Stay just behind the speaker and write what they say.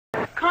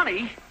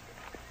Connie,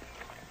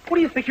 what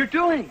do you think you're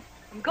doing?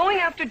 I'm going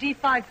after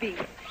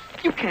D5B.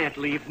 You can't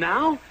leave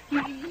now.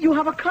 You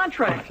have a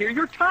contract here.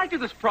 You're tied to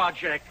this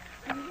project.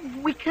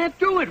 We can't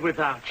do it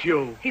without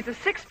you. He's a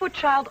 6-foot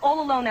child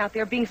all alone out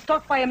there being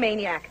stalked by a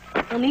maniac.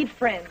 He'll need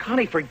friends.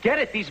 Connie, forget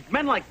it. These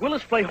men like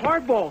Willis play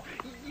hardball.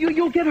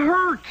 You'll get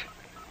hurt.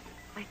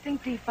 I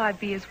think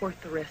D5B is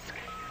worth the risk.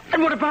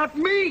 And what about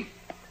me?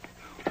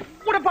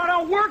 What about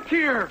our work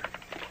here?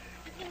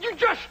 You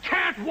just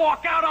can't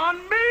walk out on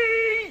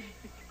me!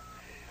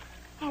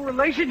 Our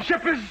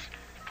relationship is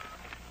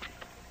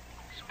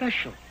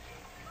special.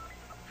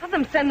 Have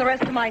them send the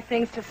rest of my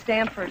things to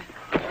Stanford.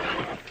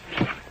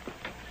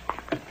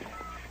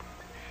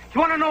 You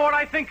want to know what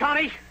I think,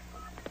 Connie?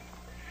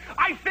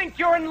 I think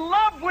you're in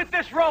love with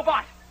this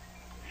robot.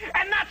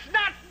 And that's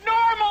not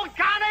normal,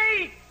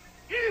 Connie!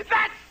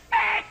 That's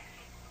it!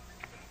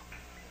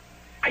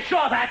 I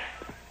saw that.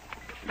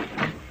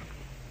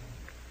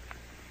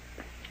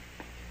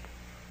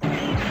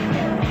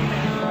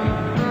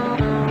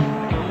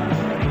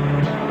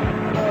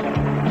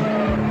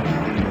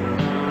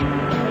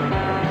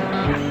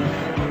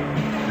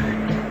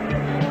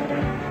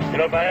 You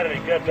know, if I had any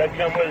guts, I'd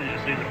come with you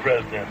to see the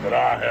president. But,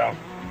 hell,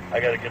 I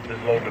got to get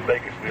this load to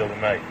Bakersfield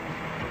tonight.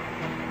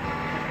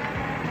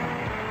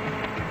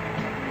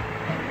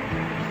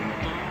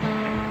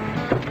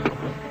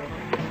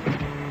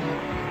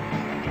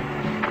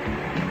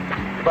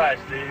 Goodbye,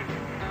 Steve.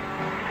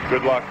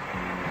 Good luck.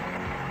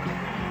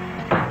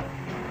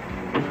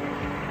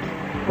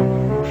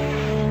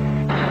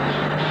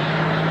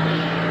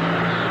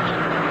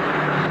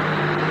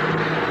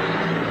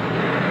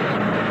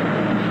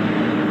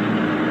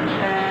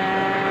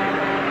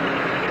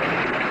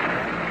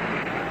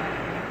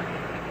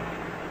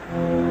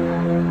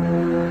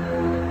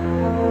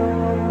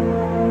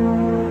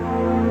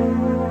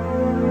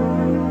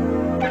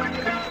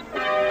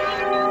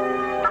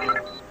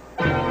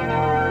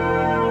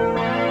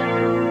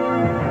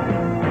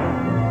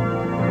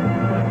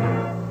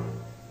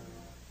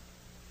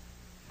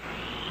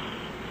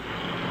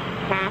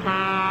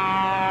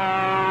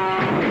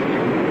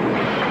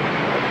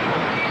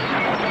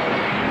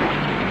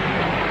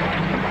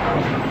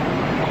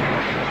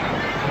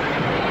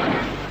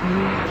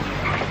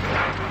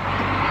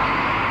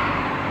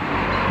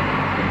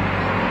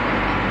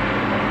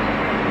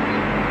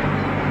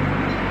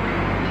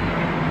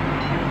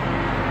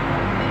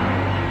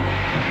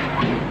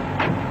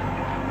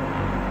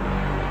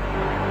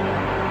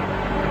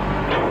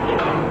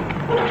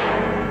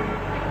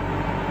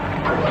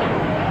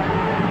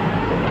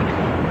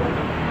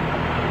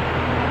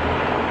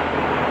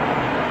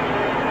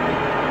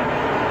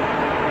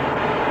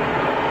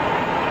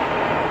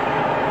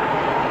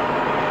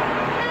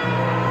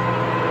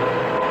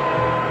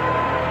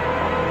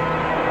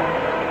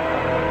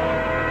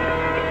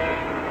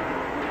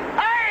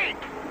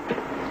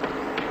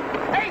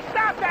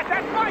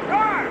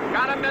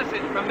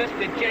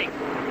 Mr. Jakes.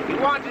 He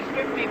wants his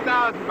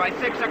 $50,000 by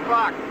 6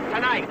 o'clock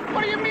tonight.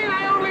 What do you mean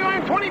I only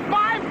earned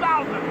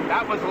 $25,000?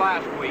 That was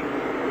last week.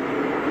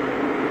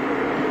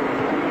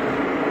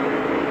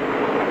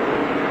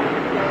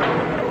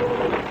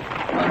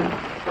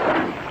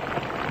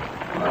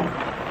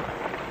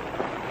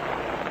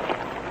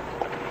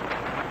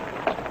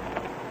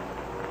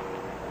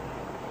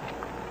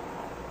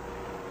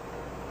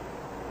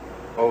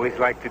 Always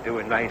like to do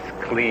a nice,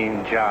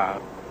 clean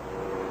job.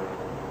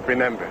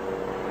 Remember,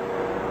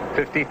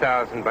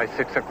 50,000 by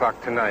 6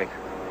 o'clock tonight,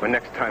 or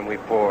next time we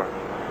pour,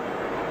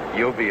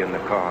 you'll be in the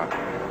car.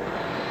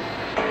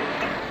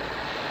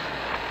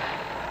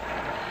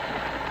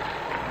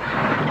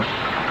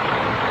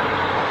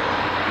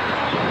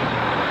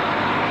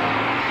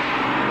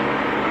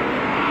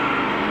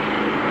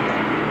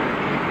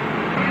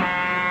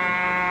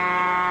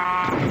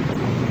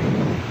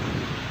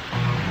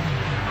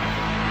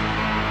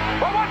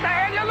 Well, what the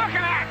hell you looking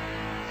at?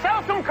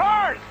 Sell some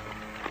cars!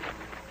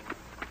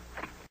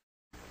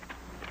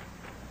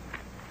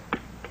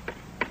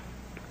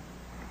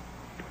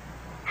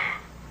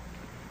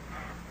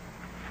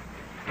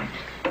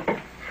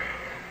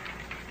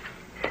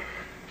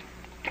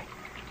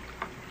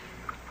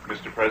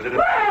 Mr.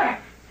 President?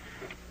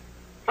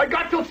 I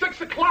got till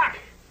 6 o'clock.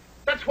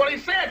 That's what he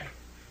said.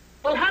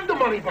 I'll have the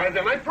money by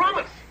then, I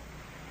promise.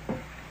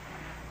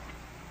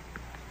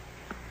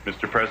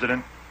 Mr.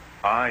 President,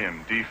 I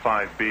am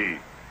D5B,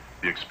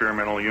 the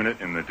experimental unit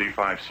in the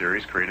D5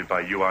 series created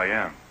by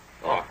UIM.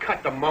 Oh,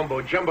 cut the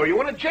mumbo-jumbo. You're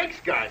one of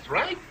Jake's guys,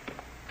 right?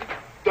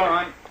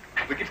 Don,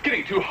 look, it's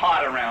getting too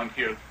hot around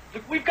here.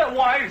 Look, we've got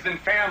wives and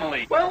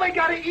family. Well, they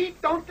gotta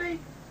eat, don't they?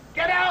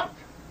 Get out!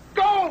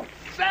 Go!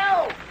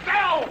 Sell!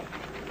 Sell!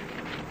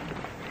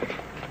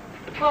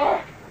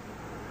 Oh.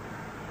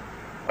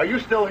 Are you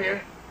still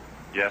here?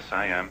 Yes,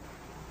 I am.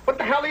 What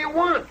the hell do you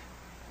want?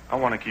 I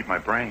want to keep my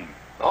brain.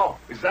 Oh,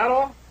 is that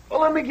all?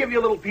 Well, let me give you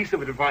a little piece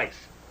of advice.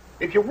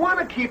 If you want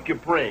to keep your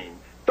brain,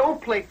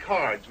 don't play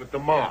cards with the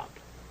mob.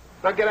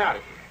 Now get out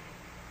of here.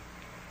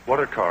 What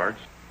are cards?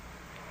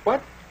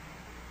 What?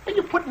 Are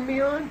you putting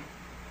me on?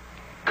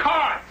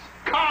 Cards!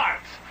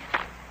 Cards!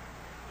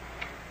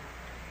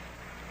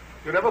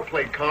 You never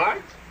played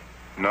cards?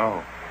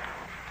 No.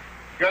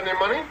 Got any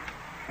money?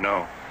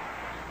 No.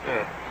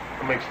 Yeah,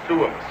 that makes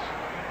two of us.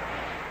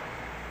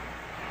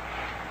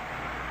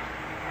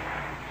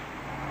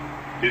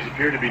 These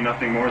appear to be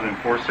nothing more than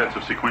 4 sets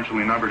of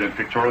sequentially numbered and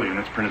pictorial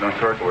units printed on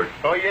cardboard.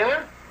 Oh,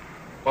 yeah?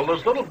 Well,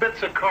 those little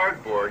bits of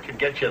cardboard could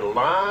get you in a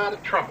lot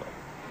of trouble.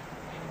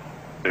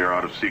 They are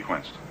out of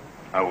sequence.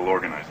 I will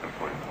organize them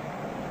for you.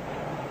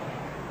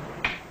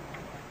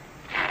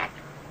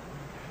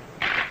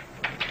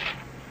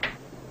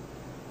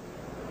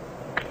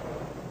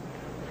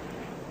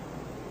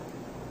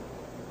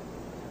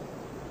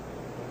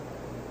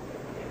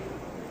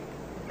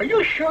 Are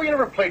you sure you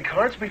never played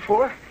cards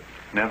before?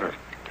 Never.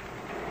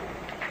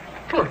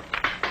 Huh.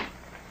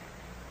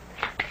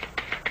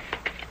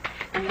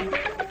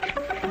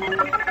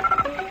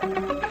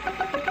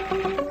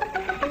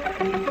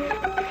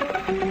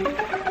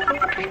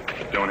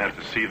 Don't have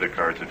to see the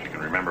cards if you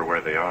can remember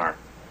where they are.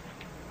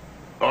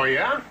 Oh,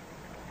 yeah?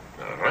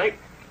 All right.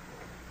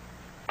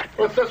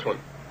 What's this one?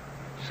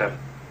 7.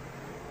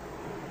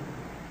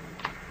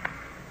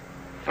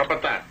 How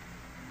about that?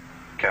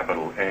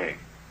 Capital A.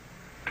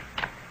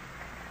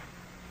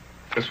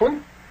 This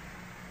one?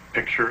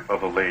 Picture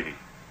of a lady.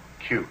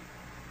 Q.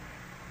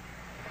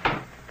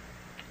 Are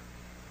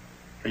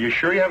you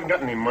sure you haven't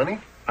got any money?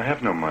 I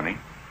have no money.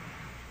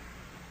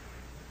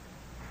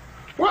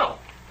 Well,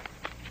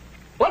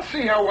 let's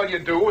see how well you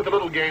do with a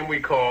little game we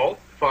call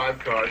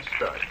 5-card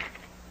stud.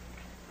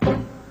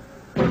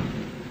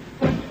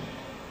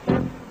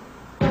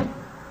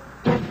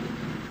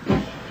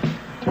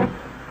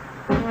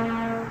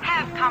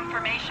 Have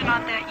confirmation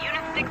on the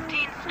Unit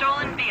 16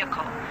 stolen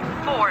vehicle.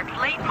 Ford,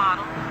 late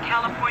model,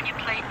 California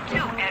plate 2,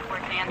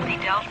 Edward Nancy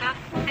Delta,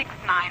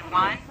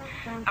 691.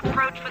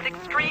 Approach with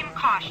extreme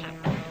caution.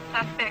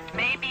 Suspect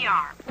may be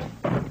armed.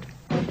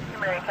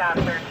 Marytown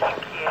 13,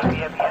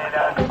 KABF unit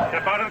on.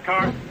 Step out of the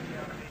car.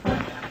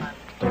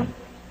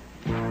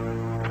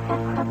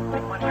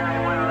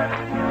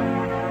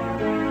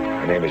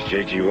 My name is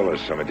J.G.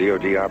 Willis. I'm a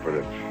DOD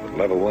operative with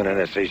level 1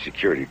 NSA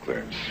security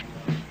clearance.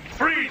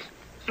 Freeze!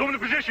 Assume the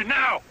position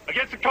now!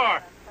 Against the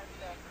car!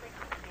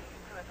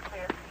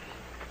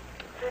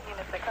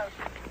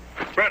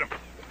 Spread 'em.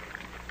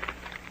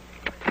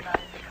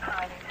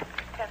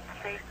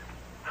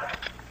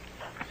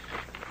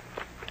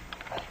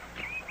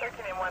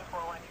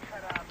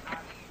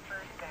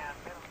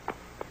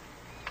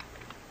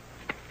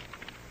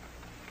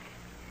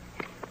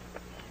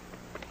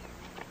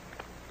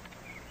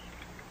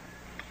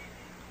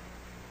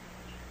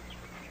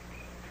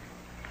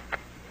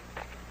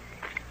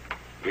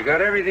 You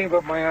got everything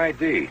but my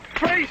ID.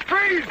 Freeze!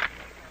 Freeze!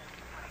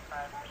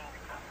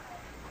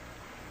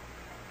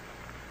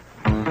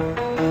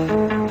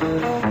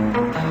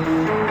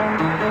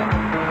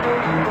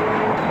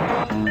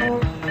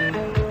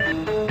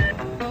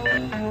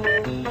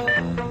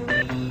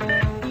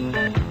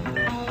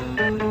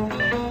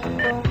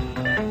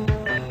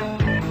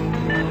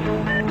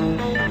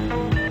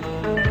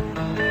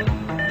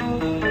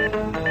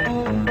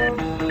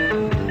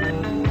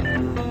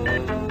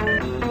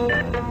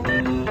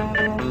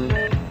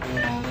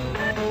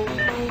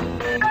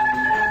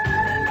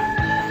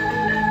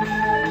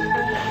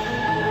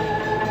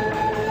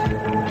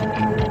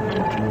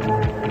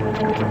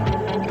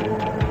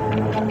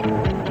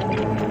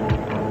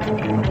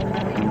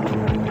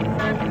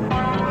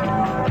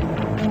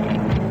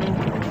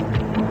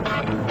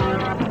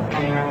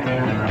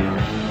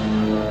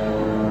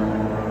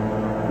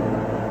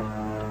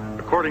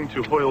 According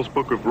to Hoyle's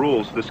Book of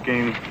Rules, this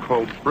game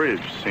called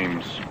Bridge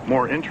seems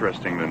more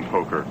interesting than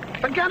poker.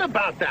 Forget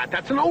about that.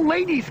 That's an old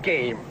lady's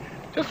game.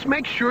 Just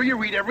make sure you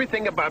read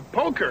everything about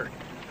poker.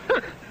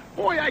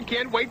 Boy, I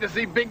can't wait to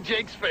see Big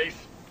Jake's face.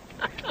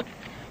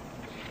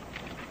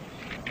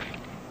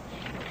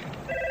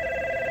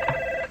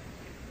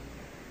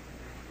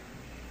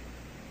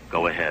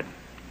 Go ahead.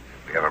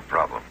 We have a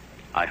problem.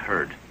 I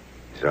heard.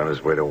 He's on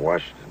his way to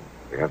Washington.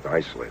 We have to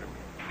isolate him.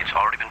 It's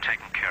already been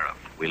taken care of.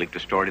 We leaked a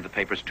story to the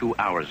papers 2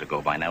 hours ago.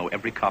 By now,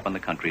 every cop in the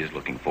country is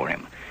looking for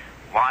him.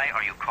 Why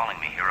are you calling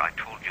me here? I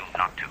told you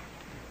not to.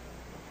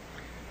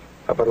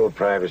 How about a little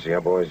privacy, huh,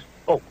 boys?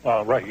 Oh,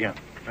 right, yeah.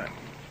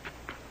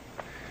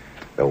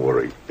 Don't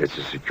worry. It's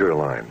a secure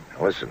line.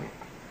 Now, listen,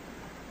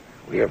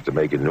 we have to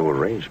make a new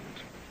arrangement.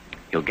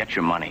 You'll get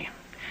your money.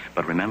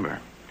 But remember,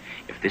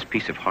 if this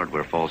piece of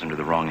hardware falls into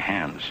the wrong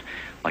hands,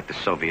 like the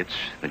Soviets,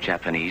 the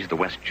Japanese, the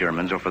West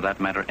Germans, or for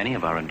that matter, any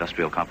of our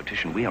industrial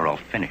competition, we are all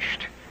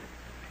finished.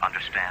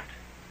 Understand?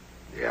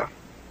 Yeah,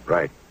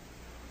 right.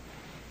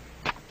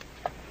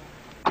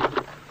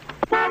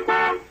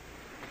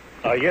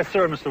 Yes,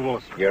 sir, Mr.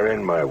 Willis. You're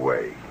in my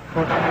way.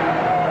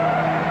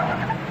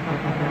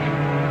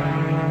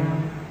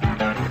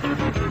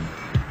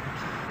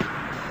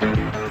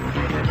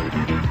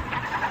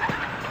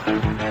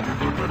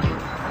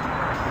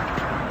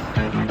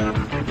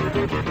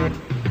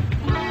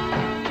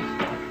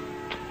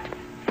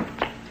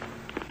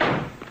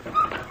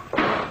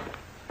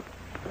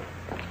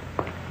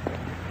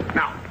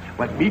 Now,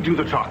 let me do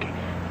the talking.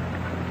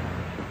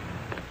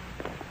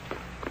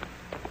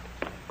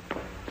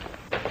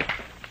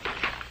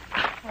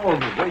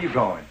 Hold it. Where you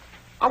going?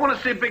 I want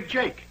to see Big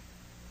Jake.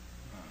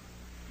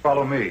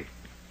 Follow me.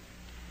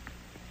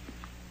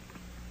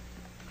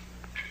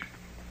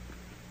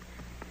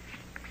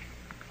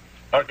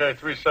 Okay,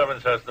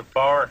 3-7 has the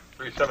power.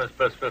 3-7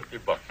 best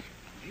 $50.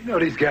 You know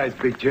these guys,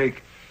 Big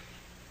Jake?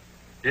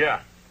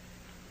 Yeah.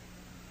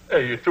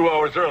 Hey, you're 2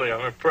 hours early.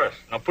 I'm impressed.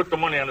 Now put the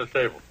money on the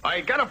table. I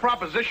got a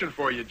proposition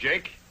for you,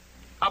 Jake.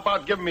 How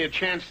about giving me a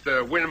chance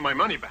to win my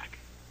money back?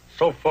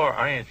 So far,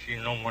 I ain't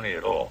seen no money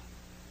at all.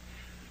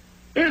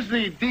 Here's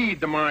the deed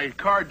to my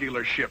car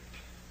dealership.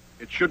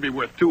 It should be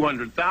worth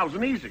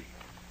 $200,000 easy.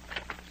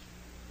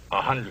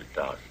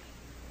 100,000.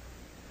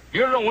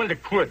 You don't know when to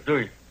quit, do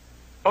you?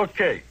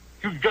 Okay,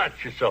 you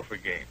got yourself a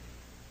game.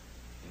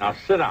 Now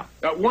sit down.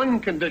 Got one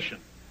condition.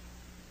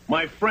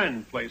 My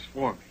friend plays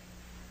for me.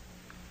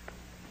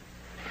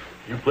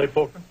 You play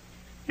poker?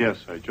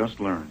 Yes, I just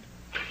learned.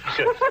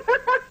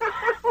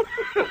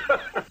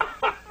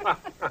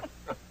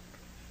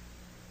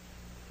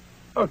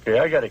 Okay,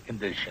 I got a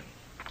condition.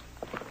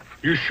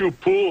 You shoot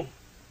pool?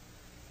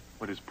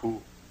 What is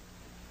pool?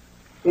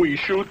 We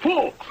shoot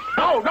pool.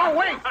 No,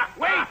 wait!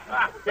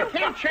 You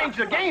can't change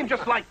the game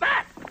just like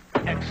that.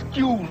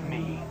 Excuse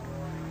me.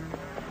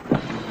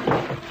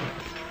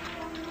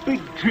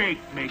 Big Jake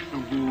makes the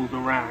rules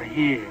around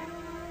here.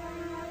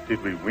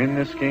 Did we win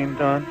this game,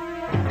 Don?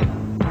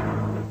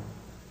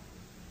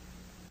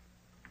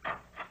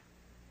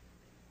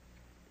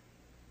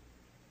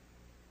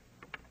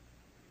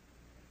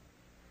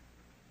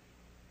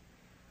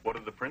 What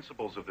are the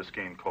principles of this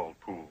game called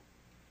pool?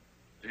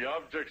 The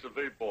object's of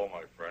 8-ball,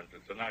 my friend,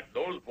 is to knock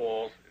those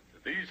balls into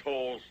these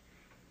holes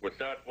with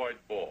that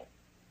white ball.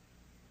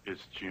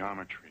 It's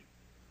geometry.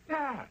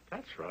 Yeah,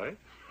 that's right.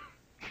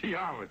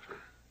 Geometry.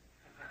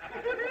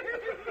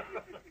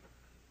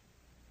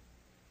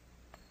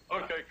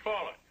 Okay,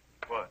 call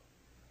it. What?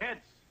 Heads.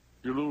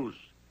 You lose.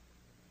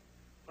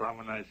 But I'm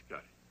a nice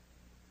guy.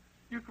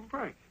 You can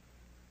break.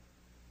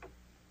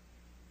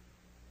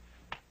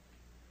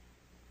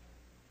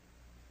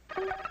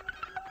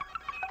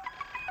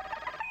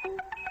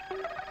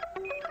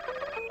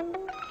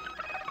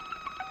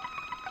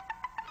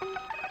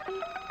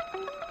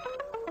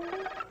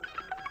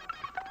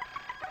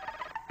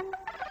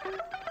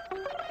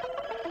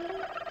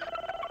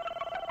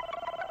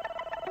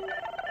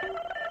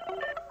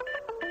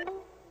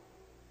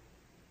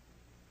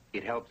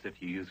 It helps if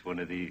you use one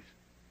of these.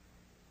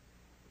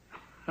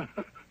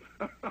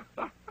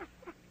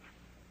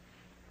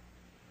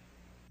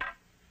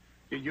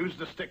 You use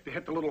the stick to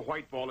hit the little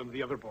white ball into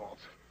the other balls.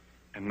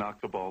 And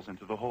knock the balls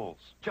into the holes.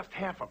 Just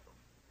half of them.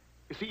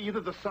 You see, either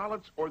the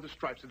solids or the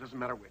stripes. It doesn't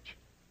matter which.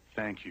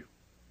 Thank you.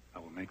 I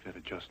will make that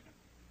adjustment.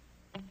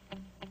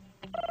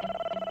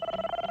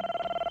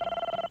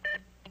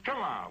 Come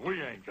on,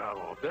 we ain't got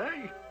all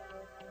day.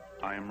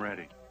 I am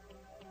ready.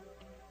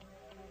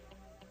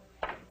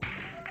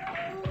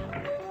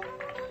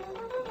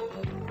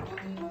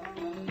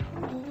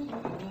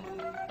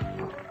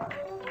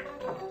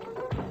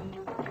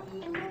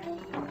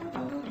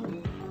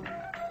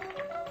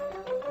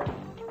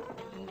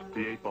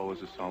 The 8-ball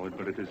is a solid,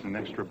 but it is an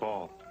extra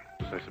ball.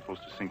 Was I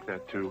supposed to sink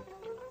that too?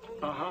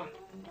 Uh-huh.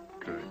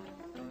 Good.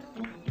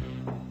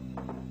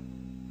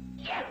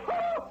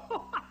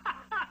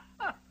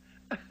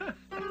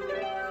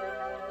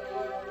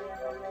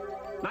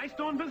 Nice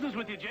doing business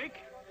with you,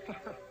 Jake.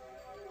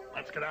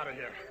 Let's get out of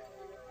here.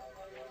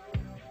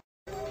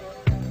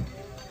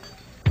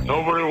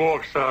 Nobody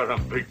walks out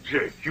on Big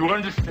Jake. You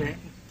understand?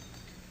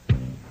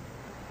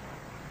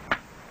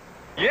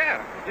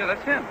 Yeah,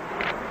 that's him.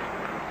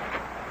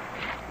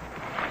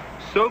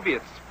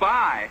 Soviet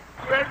spy.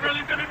 Red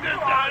really did it this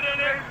time, didn't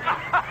it?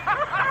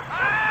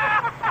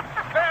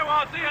 Hey,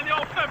 well, I'll see you in the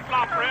old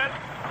flip-flop, Red.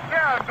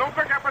 Yeah, don't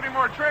pick up any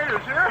more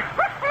traders here.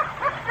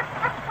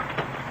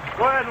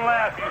 Go ahead and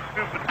laugh, you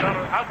stupid son.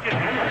 I'll get you.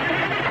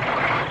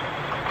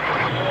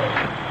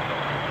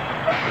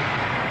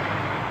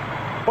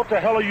 What the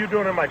hell are you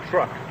doing in my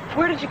truck?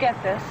 Where did you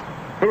get this?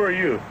 Who are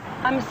you?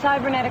 I'm a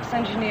cybernetics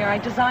engineer. I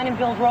design and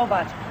build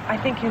robots. I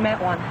think you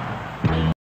met one.